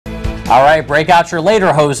All right, break out your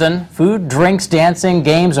lederhosen. Food, drinks, dancing,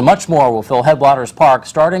 games, and much more will fill Headwaters Park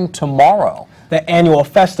starting tomorrow. The annual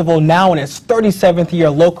festival, now in its 37th year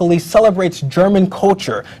locally, celebrates German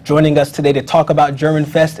culture. Joining us today to talk about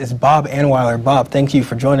Germanfest is Bob Anweiler. Bob, thank you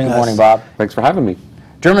for joining us. Good morning, Bob. Thanks for having me.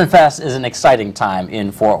 Germanfest is an exciting time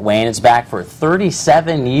in Fort Wayne. It's back for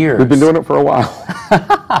 37 years. We've been doing it for a while.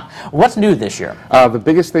 What's new this year? The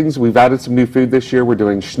biggest things, we've added some new food this year. We're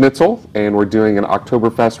doing schnitzel, and we're doing an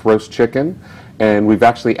Oktoberfest roast chicken, and we've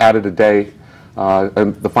actually added a day.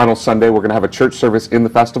 And the final Sunday, we're going to have a church service in the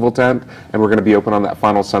festival tent, and we're going to be open on that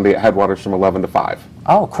final Sunday at Headwaters from 11 to 5.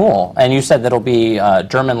 Oh, cool. And you said that'll be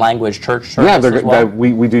German language church service as well?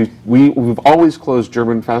 Yeah, we've always closed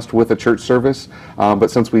Germanfest with a church service, but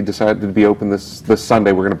since we decided to be open this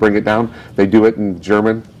Sunday, we're going to bring it down. They do it in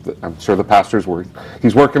German. I'm sure the pastor's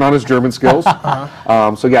he's working on his German skills.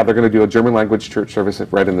 So yeah, they're going to do a German language church service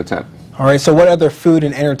right in the tent. All right, so what other food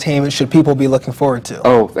and entertainment should people be looking forward to?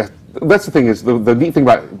 Oh, that's the thing is, the neat thing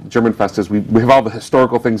about Germanfest is we have all the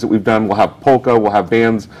historical things that we've done. We'll have polka, we'll have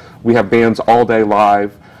bands. We have bands all day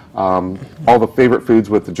live. All the favorite foods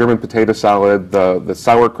with the German potato salad, the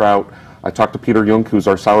sauerkraut. I talked to Peter Jung, who's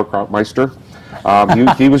our sauerkraut meister.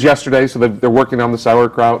 He was yesterday, so they're working on the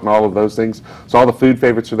sauerkraut and all of those things. So all the food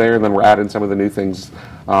favorites are there, and then we're adding some of the new things.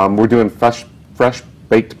 We're doing fresh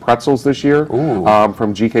baked pretzels this year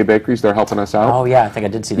from GK Bakeries. They're helping us out. Oh yeah, I think I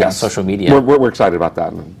did see that on social media. We're excited about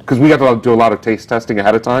that because we got to do a lot of taste testing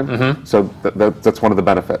ahead of time. So that's one of the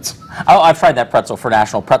benefits. Oh, I've tried that pretzel for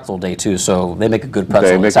National Pretzel Day too, so they make a good pretzel.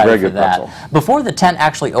 They make a very good pretzel. Before the tent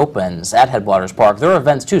actually opens at Headwaters Park, there are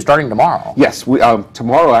events too starting tomorrow. Yes,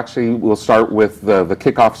 tomorrow actually we'll start with the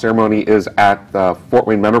kickoff ceremony is at the Fort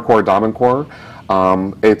Wayne Männerchor Damenchor.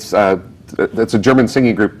 It's a German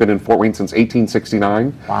singing group, been in Fort Wayne since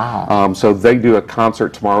 1869. Wow. So they do a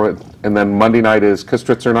concert tomorrow, and then Monday night is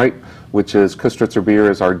Kustritzer night, which is Kustritzer beer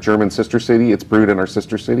is our German sister city. It's brewed in our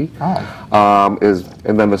sister city. Oh.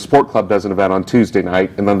 And then the Sport Club does an event on Tuesday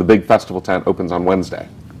night, and then the big festival tent opens on Wednesday.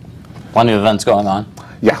 Plenty of events going on.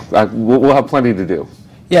 Yeah, we'll have plenty to do.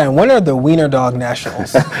 Yeah, and when are the Wiener Dog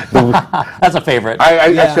Nationals? That's a favorite.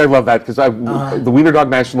 Actually, I love that because the Wiener Dog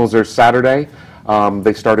Nationals are Saturday.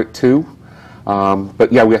 They start at 2.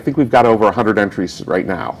 But yeah, I think we've got over 100 entries right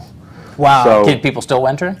now. Wow. So, can people still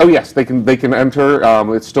enter? Oh yes, they can enter.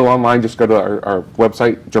 It's still online. Just go to our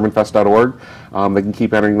website, germanfest.org. They can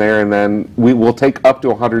keep entering there, and then we will take up to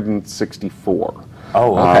 164.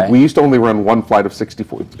 Oh, okay. We used to only run one flight of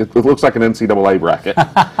 64. It looks like an NCAA bracket.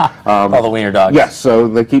 All the Wiener Dogs. Yes, so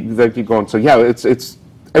they keep going. So yeah, it's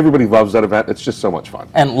everybody loves that event. It's just so much fun.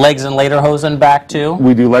 And legs and lederhosen back too?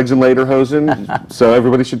 We do legs and lederhosen, so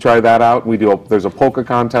everybody should try that out. There's a polka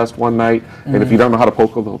contest one night, and if you don't know how to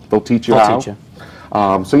polka, they'll teach you how.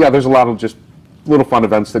 So yeah, there's a lot of just little fun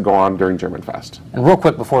events that go on during Germanfest. And real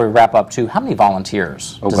quick before we wrap up too, how many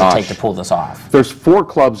volunteers does it take to pull this off? There's 4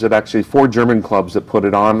 German clubs that put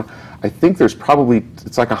it on. I think there's probably,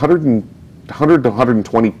 it's like 100 to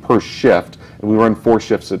 120 per shift, and we run 4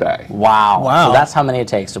 shifts a day. Wow. So that's how many it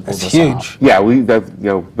takes to pull this off. Yeah,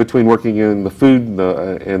 between working in the food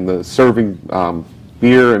and the serving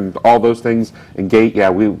beer and all those things, and gate,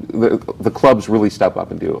 the clubs really step up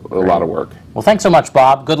and do a lot of work. Well, thanks so much,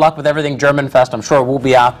 Bob. Good luck with everything Germanfest. I'm sure we'll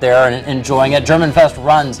be out there and enjoying it. Germanfest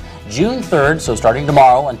runs June 3rd, so starting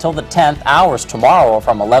tomorrow until the 10th. Hours tomorrow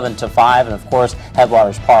from 11 to 5, and of course,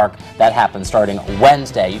 Headwaters Park. That happens starting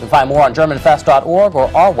Wednesday. You can find more on germanfest.org or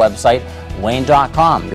our website, wayne.com.